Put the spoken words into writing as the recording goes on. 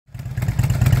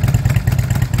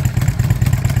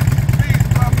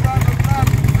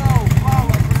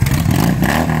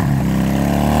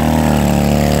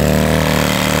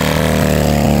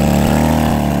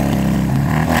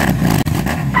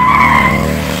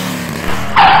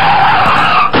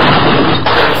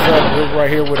right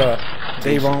here with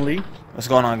Devon. What's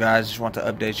going on, guys? Just want to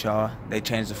update y'all. They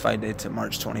changed the fight date to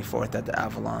March 24th at the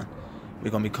Avalon.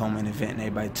 We're going to be co-main event, and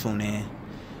everybody tune in.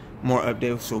 More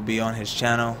updates will be on his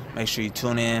channel. Make sure you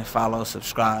tune in, follow,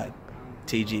 subscribe.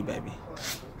 TG, baby.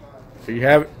 So you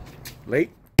have it.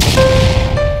 Late. Got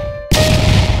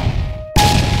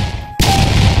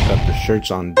the shirts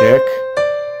on deck.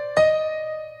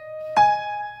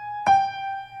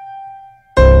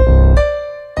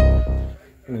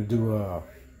 I'm gonna do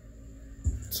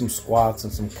some squats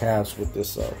and some calves with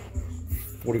this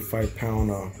 45-pound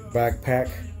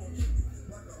backpack.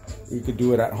 You could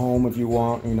do it at home if you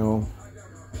want, you know,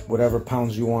 whatever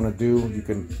pounds you want to do, you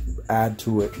can add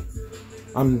to it.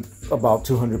 I'm about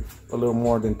 200, a little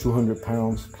more than 200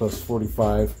 pounds plus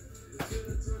 45,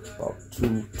 about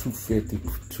 250,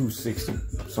 260,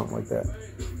 something like that.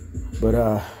 But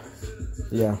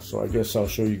yeah, so I guess I'll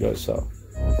show you guys how.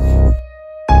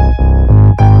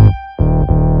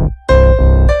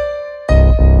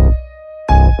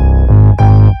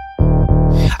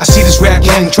 I see this rap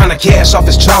gang tryna cash off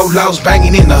his cholos,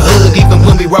 banging in the hood even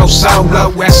when we roll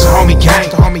solo. That's a homie gang,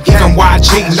 even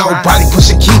YG, nobody push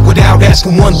a key without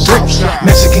asking 1-3.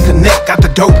 Mexican Connect, got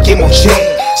the dope game on check.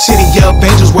 City of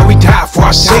Angels where we die for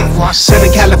our set.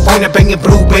 Southern California banging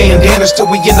blue bandanas till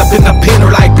we end up in the pen or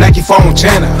like Blackie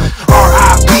Fontana.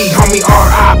 R.I.P. homie,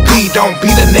 R.I.P. Don't be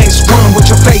the next one with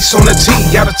your face on the T.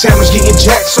 Out of towners getting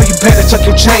jacked, so you better tuck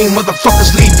your chain.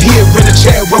 Motherfuckers leave here in a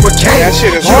chair where it came.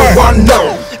 You don't wanna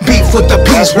know. Beef with the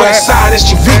peace, west side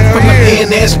SUV. From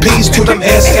the NSPs to them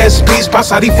SSBs.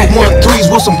 Pasari for 1-3s,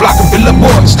 Wilson blocking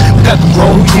billboards. We got the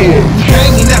road, yeah.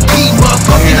 Banging that P,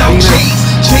 motherfucking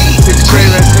OGs. Cheese,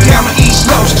 down the East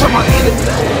Coast, turn my enemy.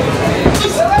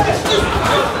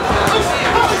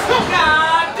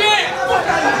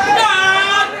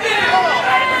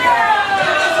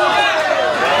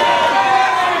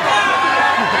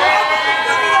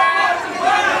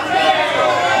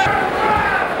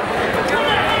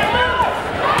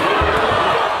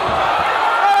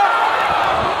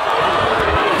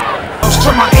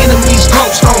 Turn my enemies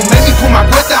ghost. Don't make me pull my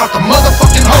breath out the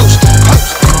motherfucking host.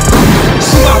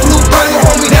 See my blue burner,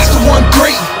 homie, that's the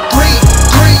 1-3. 3.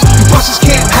 You busters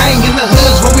can't hang in the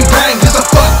hoods when we bang. Cause I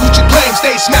fuck with your claim,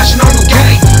 stay smashing on the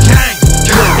gang.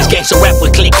 This gangsta rap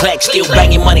with click clack, still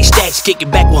banging money stacks,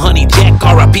 kicking back with Honey Jack,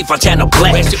 R.I.P. Fontana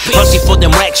Black. Husky for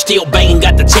them racks, still banging,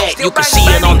 got the tag. You can see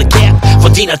it on the cap.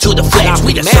 Fadina to the flags,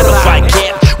 we the certified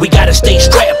cap. We gotta stay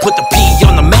strapped, put the P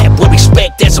on the map. With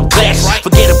respect, that's some class.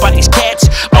 Forget about these cats,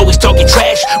 always talking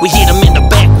trash. We hit them in the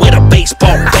back with a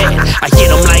baseball bat. I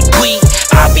hit them like we,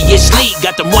 obviously.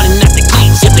 Got them running out the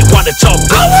cleats if they wanna talk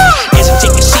beef. As a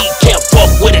take a seat, can't fuck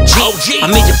with a G. I'm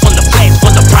in it from the flags,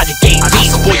 from the Project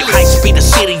ABs. Boy, high speed the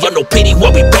city, you no pity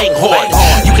where we bang hard.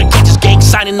 You can catch us gang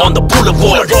signing on the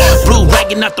boulevard. Blue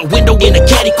ragging out the window in a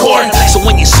caddy car. So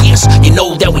when you see us, you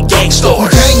know that we gang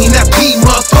stars. Banging that P,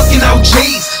 motherfucking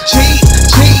OGs. Cheese,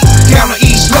 down the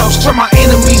East Coast, turn my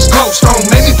enemies ghost. Don't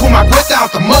make me pull my breath out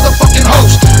the motherfucking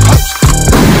host.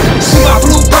 See my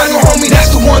blue burner, homie, that's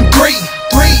the 1-3.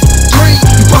 3.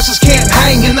 You busters can't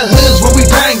hang in the hoods where we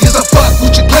bang. Cause I fuck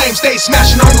with your claim, stay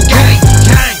smashing on the gang.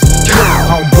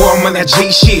 Homeboy, I'm on that G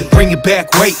shit, bring it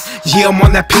back, wait. Yeah, I'm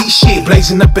on that P shit,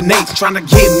 blazing up an 8, trying to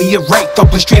get me a rake,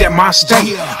 thumping straight at my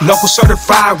state. Local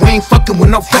certified, we ain't fucking with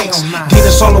no fakes.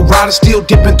 Dennis solo rider, still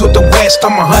dipping through the west.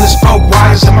 On my 100 spoke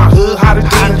wires in my hood, hotter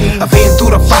than a van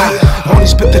through the fire. Only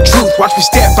spit the truth, watch me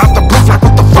step out the booth like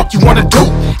what the fuck you wanna do?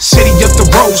 City up the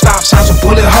road, stop signs with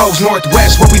bullet holes.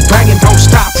 Northwest, where we banging, don't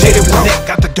stop. Hit it with that,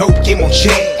 got the dope game on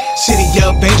check. City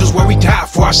of Angels where we die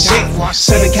for our set.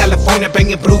 Southern California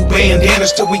banging blue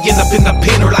bandanas till we end up in the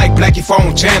pen or like Blackie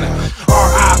Fontana.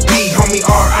 R.I.P. homie,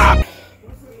 R.I.P.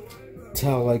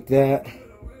 Towel like that.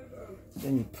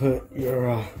 Then you put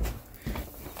your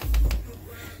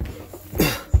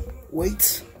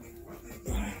weights.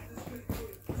 There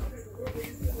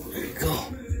you go.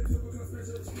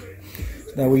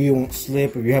 That way you won't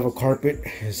slip. If you have a carpet,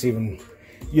 it's even,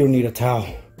 you don't need a towel.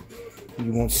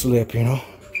 You won't slip, you know.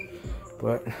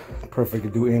 But perfect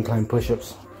to do incline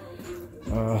push-ups.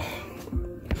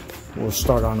 We'll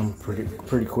start on them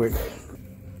pretty quick.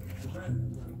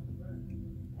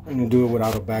 I'm gonna do it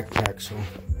without a backpack, so.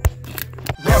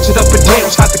 Bounce it up and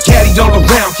down, start the caddy all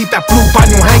around. Keep that blue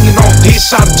vinyl hanging on this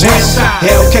side of town.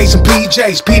 LKs and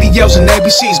PJs, PDLs and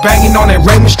ABCs, banging on that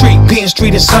Raymond Street, Penn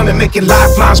Street and Summit, making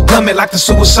lifelines plummet like the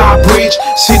suicide bridge.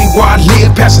 City where I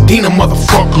live, Pasadena,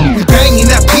 motherfucker. We banging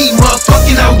that P,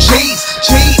 motherfucking OGs.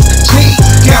 Cheese,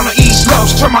 down the East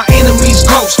Coast, turn my enemies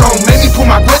ghost. Don't make me pull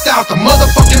my breath out the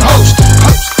motherfucking host.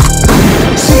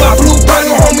 See my blue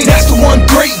vinyl, homie, that's the 1-3.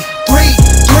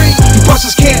 3. You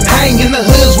busters can't hang in the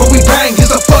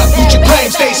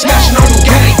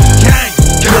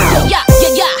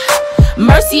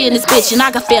bitch, and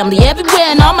I got family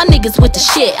everywhere, and all my niggas with the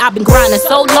shit. I've been grinding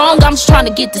so long, I'm just trying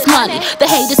to get this money. The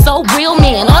hate is so real,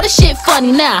 man, all this shit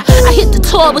funny now. I hit the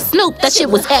tour with Snoop, that shit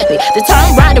was epic. The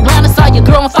turn right around, I saw your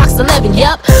girl on Fox 11,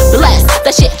 yep. Blessed,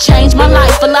 that shit changed my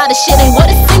life. A lot of shit ain't what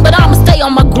it seems, but I'ma stay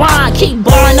on my grind. Keep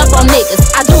barring up on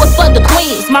niggas, I do it for the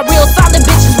queens. My real solid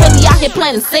bitches really out here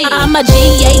planting seeds. I'm a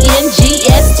Gangsta,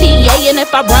 and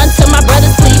if I run to my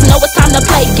brothers, please know it's time to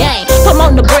play game. Come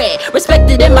on the bread,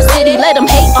 respected in my city, let them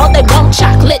hate all they want.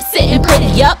 Chocolate sitting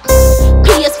pretty, yup.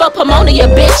 P is for Pomona,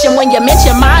 your bitch, and when you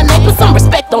mention my name, put some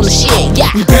respect on the shit,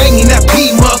 yeah. We banging that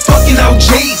P, motherfucking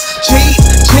OGs, G's,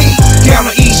 down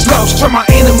the East Coast, turn my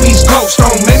enemies ghost.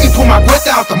 Don't make me pull my breath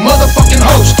out the motherfucking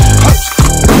host.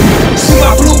 See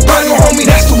my blue banger, homie,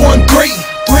 that's the 1-3.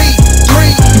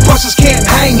 You busters can't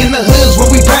hang in the hoods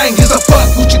where we bang. Gives a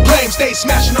fuck what you claim, stay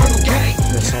smashing on the gang.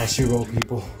 That's how she roll,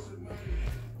 people.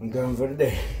 I'm done for the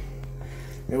day.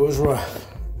 It was rough.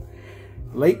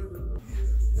 Late.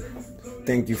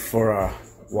 Thank you for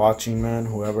watching, man.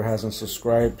 Whoever hasn't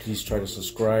subscribed, please try to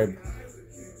subscribe.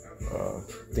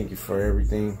 Thank you for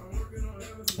everything.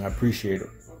 I appreciate it.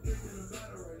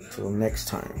 Till next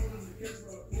time.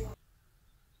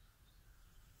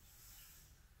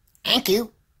 Thank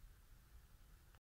you.